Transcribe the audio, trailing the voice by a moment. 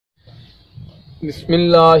بسم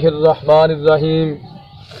اللہ الرحمن الرحیم۔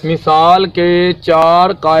 مثال کے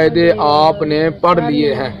 4 قاعدے آپ نے پڑھ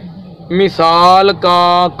لیے ہیں۔ مثال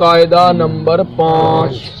کا قاعدہ نمبر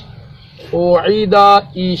 5، قاعدہ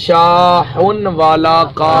ایشاح والا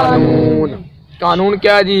قانون۔ قانون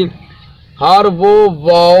کیا ہے جی؟ ہر وہ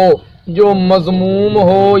واو جو مضموم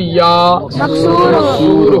ہو یا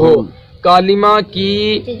مکسور ہو، کلمہ کی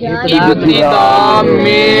ابتدا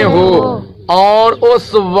میں ہو اور اس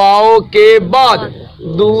واو کے بعد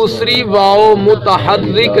دوسری واو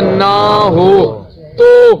متحرک نہ ہو تو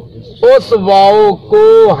اس واو کو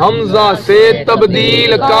حمزہ سے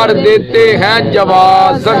تبدیل کر دیتے ہیں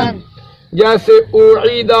جوازن، جیسے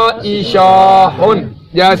اعیدہ ایشاحن،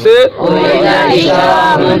 جیسے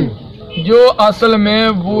جو اصل میں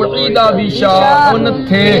وعیدہ بیشاحن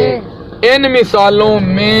تھے۔ ان مثالوں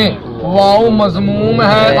میں واو مضموم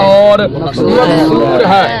ہے اور مکسور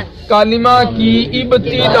ہے، کلمہ کی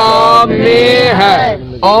ابتدا میں ہے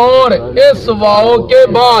اور اس واو کے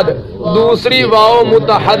بعد دوسری واو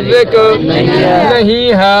متحرک نہیں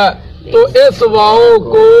ہے تو اس واو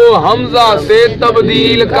کو حمزہ سے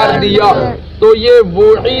تبدیل کر دیا تو یہ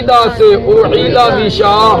وعیدہ سے اعیدہ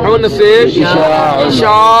بشاحن سے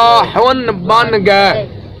اشاحن بن گئے۔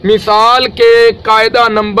 مثال کے قاعدہ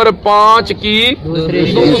نمبر 5 کی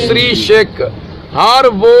دوسری شک، ہر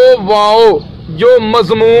وہ واو جو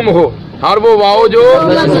مضموم ہو، ہر وہ واو جو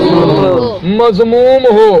مضموم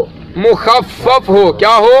ہو مخفف ہو،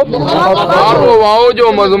 کیا ہو؟ ہر وہ واو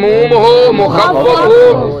جو مضموم ہو مخفف ہو،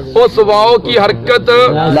 اس واو کی حرکت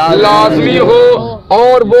لازمی ہو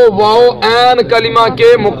اور وہ واو عین کلمہ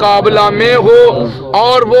کے مقابلہ میں ہو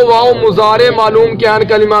اور وہ واو مضارع معلوم کے عین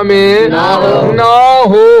کلمہ میں نہ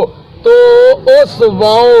ہو تو اس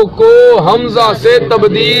واو کو حمزہ سے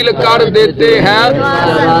تبدیل کر دیتے ہیں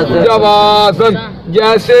جوازن،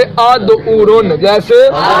 جیسے ادورن، جیسے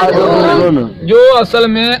جو اصل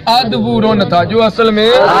میں ادورن تھا، جو اصل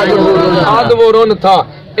میں ادورن تھا۔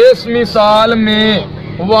 اس مثال میں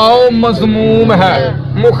واو مضموم ہے،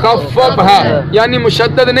 مخفف ہے، یعنی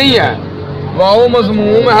مشدد نہیں ہے، واو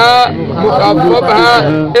مضموم ہے مخفف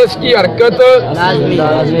ہے، اس کی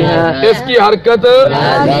حرکت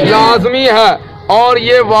لازمی ہے اور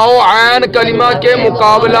یہ واو عین کلمہ کے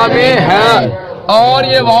مقابلہ میں ہے اور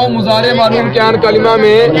یہ واو مضارع معلوم کے عین کلمہ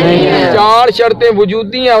میں 4 شرطیں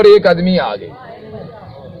وجودی ہیں اور ایک عدمی آ گئی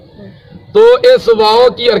تو اس واو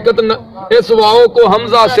کی حرکت اس واو کو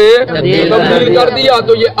حمزہ سے تبدیل کر دیا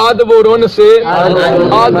تو یہ ادورن سے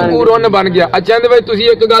ادورن بن گیا۔ اچھا بھائی تسی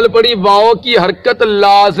ایک گل پڑھی، واو کی حرکت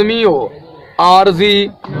لازمی ہو عارضی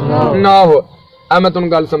نہ ہو۔ اب میں تم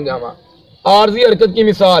گل سمجھاواں عارضی حرکت کی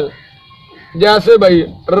مثال، جیسے بھائی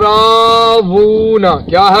راوونا،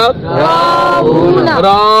 کیا ہے؟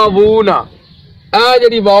 راوونا، اے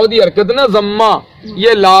جڑی واو دی حرکت نا ضمہ،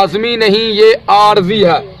 یہ لازمی نہیں، یہ عارضی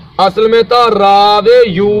ہے۔ اصل میں تھا راوے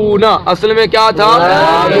یونا، اصل میں کیا تھا؟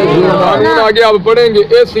 قانون آگے اب پڑھیں گے۔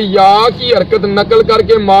 اس یا کی حرکت نقل کر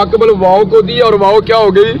کے ماقبل واو کو دی اور واو کیا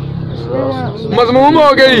ہو گئی؟ مضموم ہو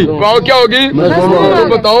گئی۔ واو کیا ہوگی؟ تو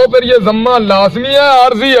بتاؤ پھر یہ ضمہ لازمی ہے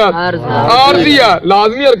عارضی ہے؟ عارضی ہے۔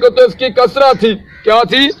 لازمی حرکت تو اس کی کسرہ تھی، کیا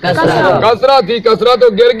تھی؟ کسرہ تھی، کسرہ تو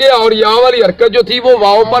گر گیا اور یا والی حرکت جو تھی وہ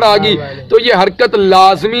واو پر آ گئی تو یہ حرکت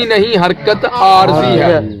لازمی نہیں، حرکت عارضی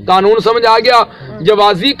ہے۔ قانون سمجھ آ گیا؟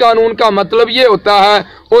 جوازی قانون کا مطلب یہ ہوتا ہے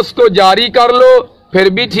اس کو جاری کر لو پھر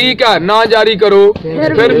بھی ٹھیک ہے، نہ جاری کرو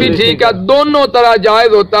پھر بھی ٹھیک ہے، دونوں طرح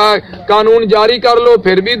جائز ہوتا ہے۔ قانون جاری کر لو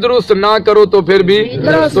پھر بھی درست، نہ کرو تو پھر بھی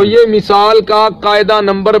درست۔ تو یہ مثال کا قاعدہ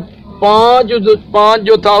نمبر 5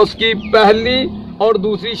 جو تھا اس کی پہلی اور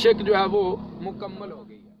دوسری شک جو ہے وہ مکمل ہو۔